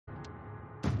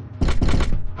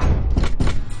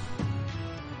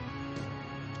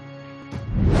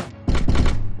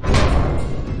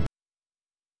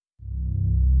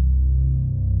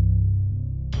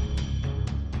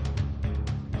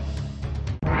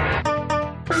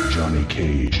Johnny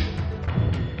Cage.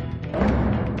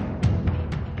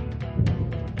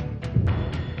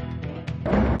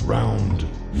 Round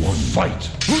one, fight.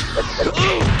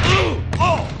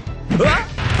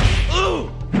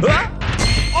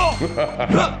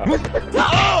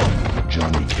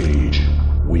 Johnny Cage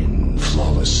wins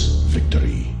flawless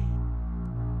victory.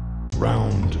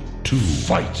 Round two,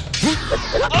 fight.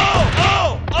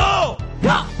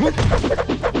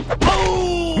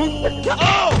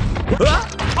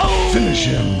 Finish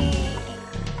him.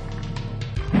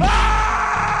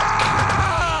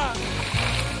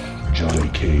 Johnny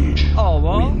Cage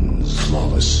wins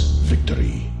flawless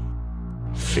victory.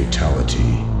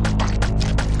 Fatality.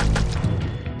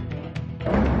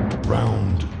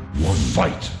 Round one,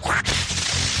 fight.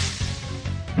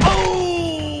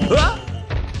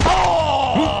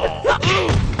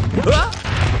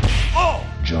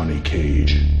 Johnny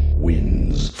Cage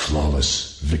wins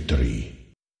flawless victory.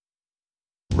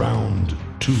 Round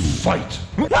two, fight.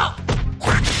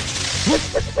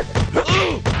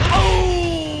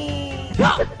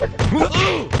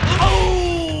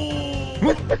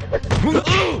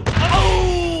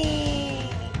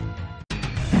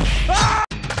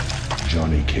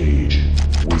 Johnny Cage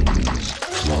wins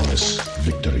flawless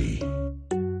victory.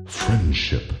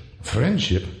 Friendship.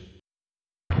 Friendship?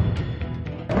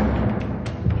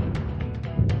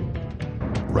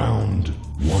 Round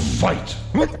one, fight.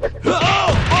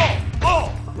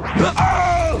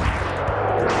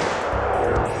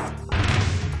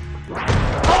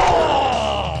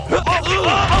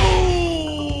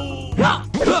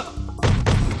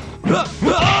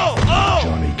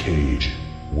 Johnny Cage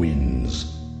wins.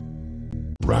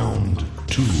 Round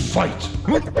two, fight.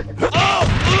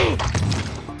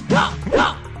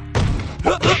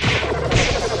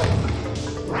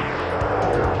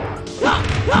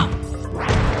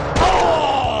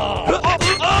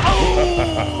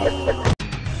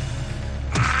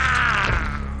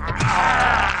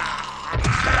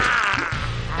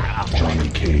 Johnny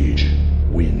Cage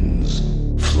wins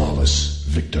flawless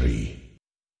victory.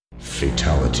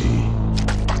 Fatality.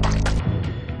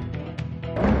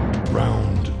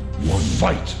 Round one,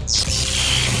 fight.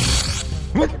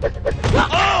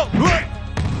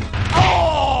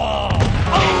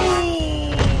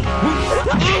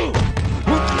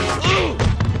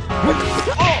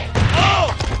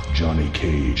 Johnny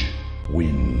Cage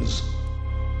wins.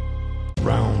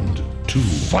 Round two,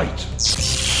 fight.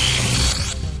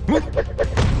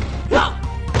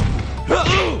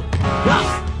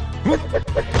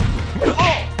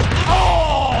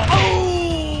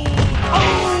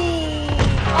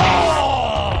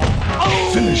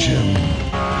 Finish him.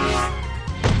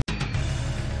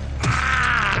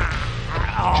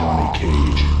 Johnny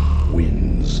Cage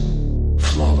wins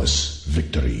flawless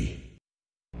victory.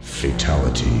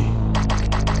 Fatality.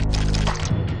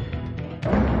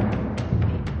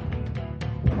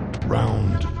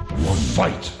 Round one,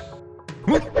 fight.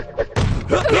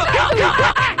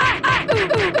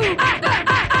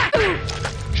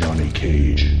 Johnny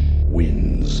Cage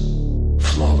wins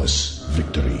flawless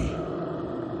victory.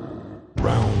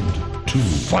 Round two,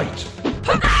 fight.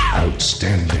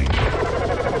 Outstanding.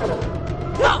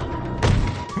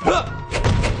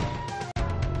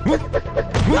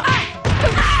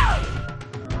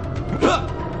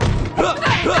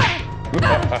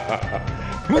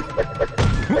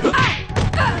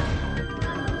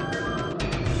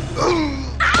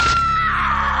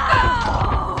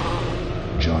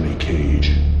 Johnny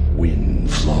Cage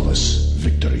wins flawless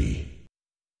victory.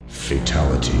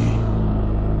 Fatality.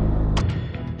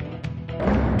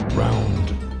 Round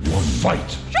one,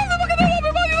 fight.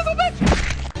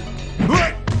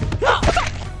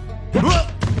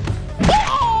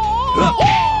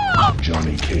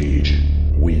 Johnny Cage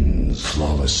wins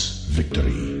flawless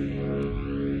victory.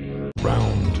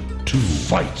 Round two,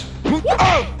 fight.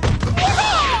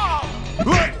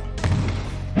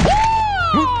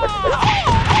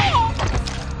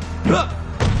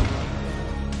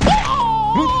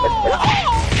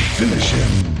 Finish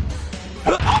him.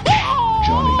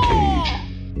 Johnny Cage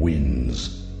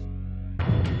wins.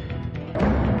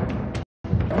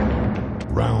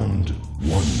 Round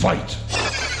one, fight.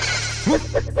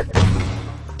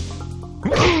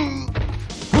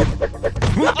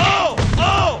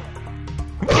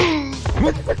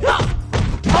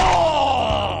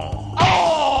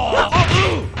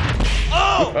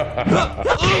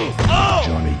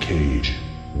 Johnny Cage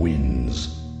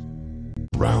wins.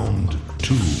 Round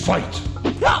two, fight.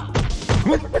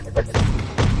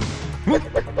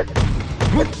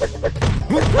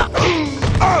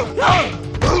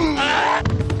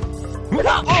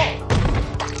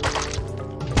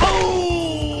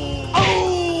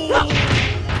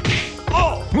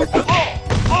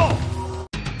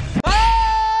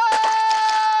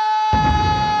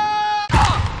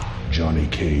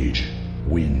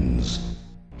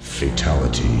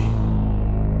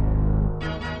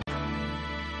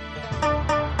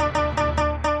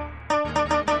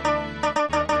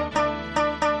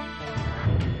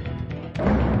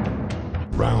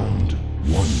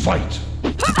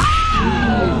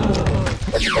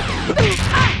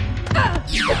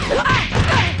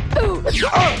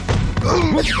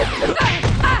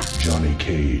 Johnny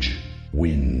Cage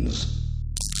wins.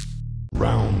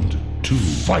 Round 2,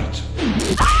 fight.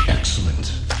 Excellent.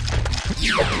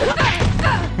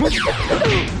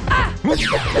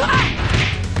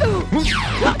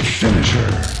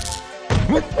 Finisher.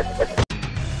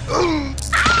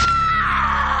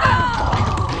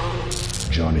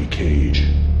 Johnny Cage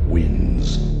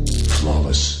wins.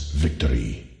 Flawless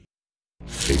victory.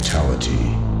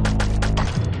 Fatality.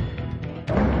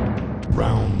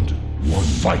 Round 1,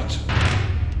 fight.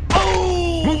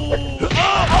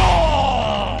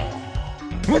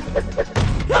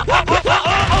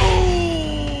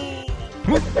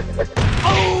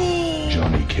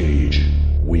 Johnny Cage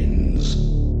wins.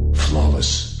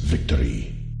 Flawless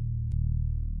victory.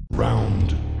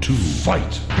 Round 2,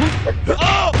 fight.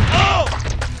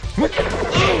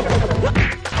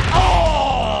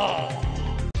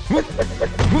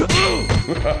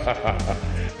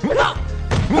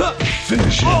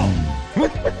 Finish him.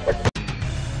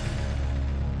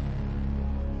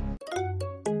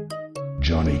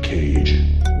 Johnny Cage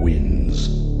wins.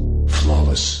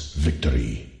 Flawless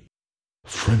victory.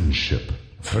 Friendship.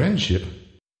 Friendship.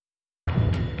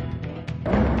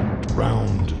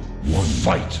 Round 1,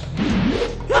 fight.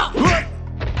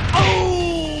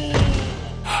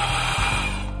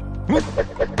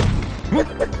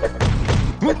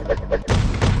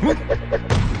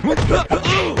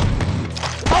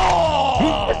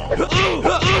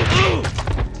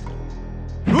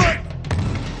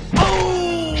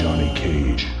 Johnny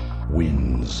Cage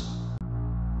wins.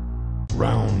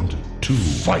 Round 2,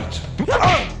 fight.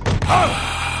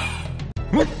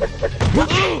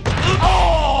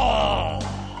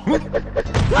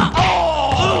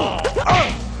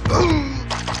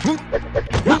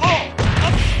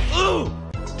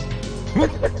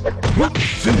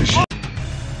 Finish it.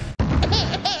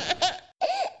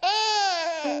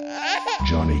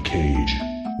 Johnny Cage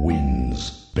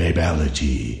wins.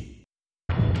 Babality.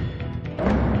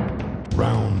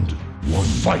 Round 1,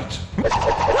 fight.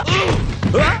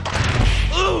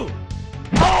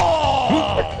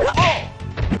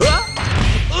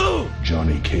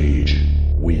 Johnny Cage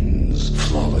wins.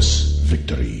 Flawless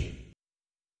victory.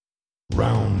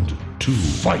 Round 2,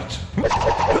 fight.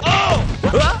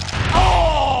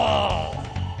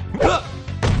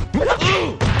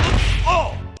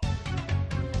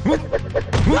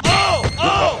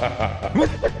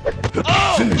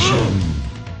 Finish him.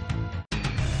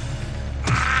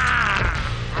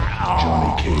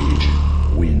 Johnny Cage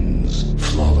wins.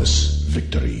 Flawless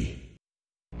victory.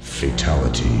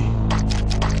 Fatality.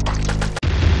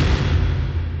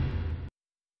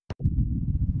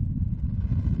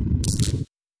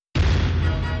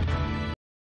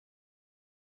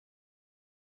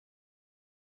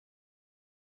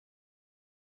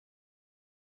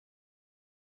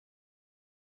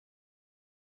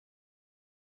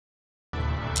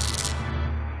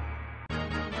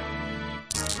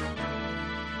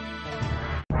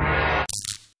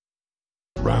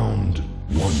 Round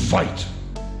 1, fight.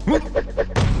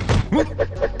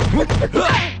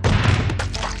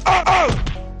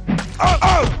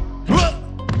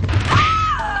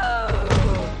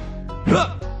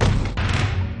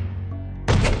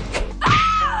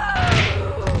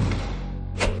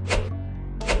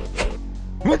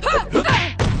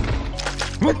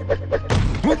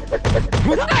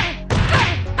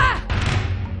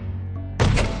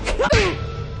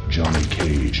 Johnny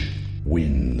Cage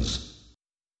wins.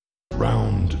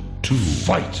 Round 2,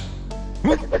 fight.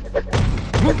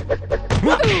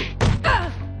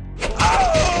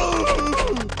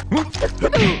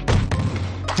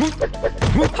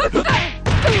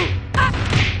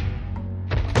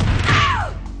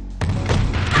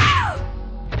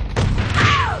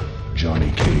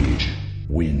 Johnny Cage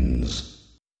wins.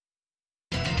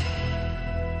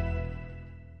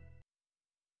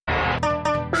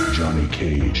 Johnny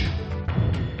Cage.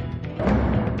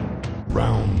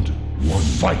 Round 1,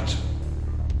 fight.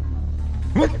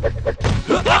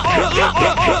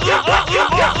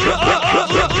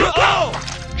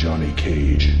 Johnny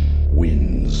Cage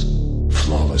wins.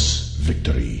 Flawless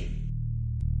victory.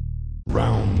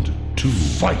 Round 2,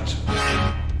 fight.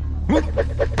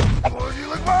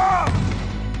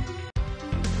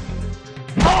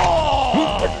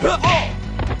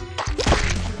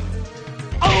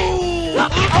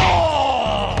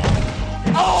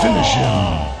 Finish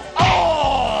him.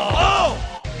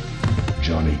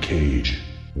 Johnny Cage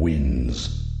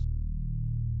wins.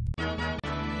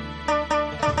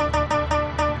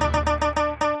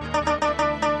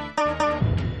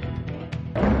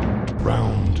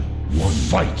 Round 1,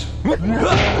 fight.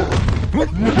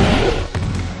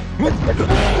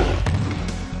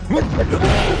 Johnny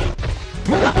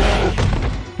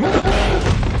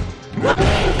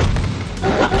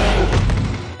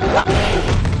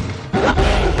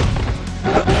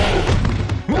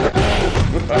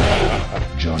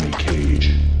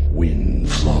Cage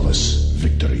wins. Flawless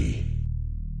victory.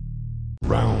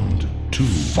 Round 2,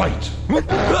 fight!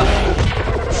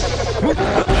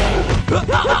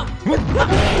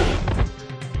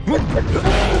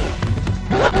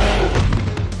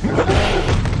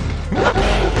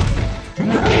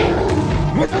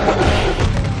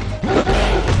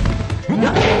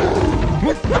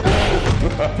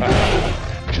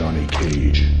 Johnny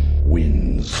Cage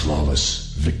wins.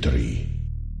 Flawless victory.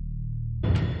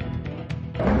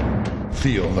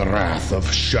 Feel the wrath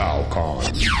of Shao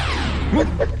Kahn.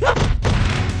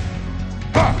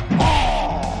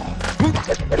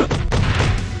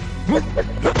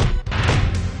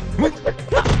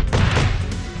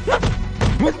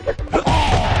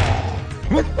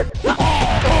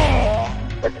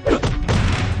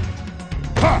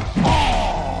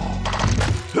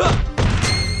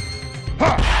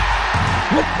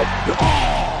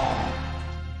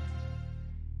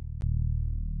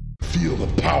 Feel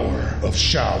the power of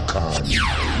Shao Kahn.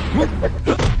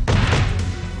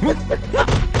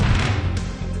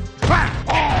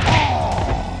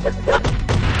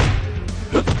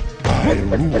 I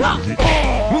rule the...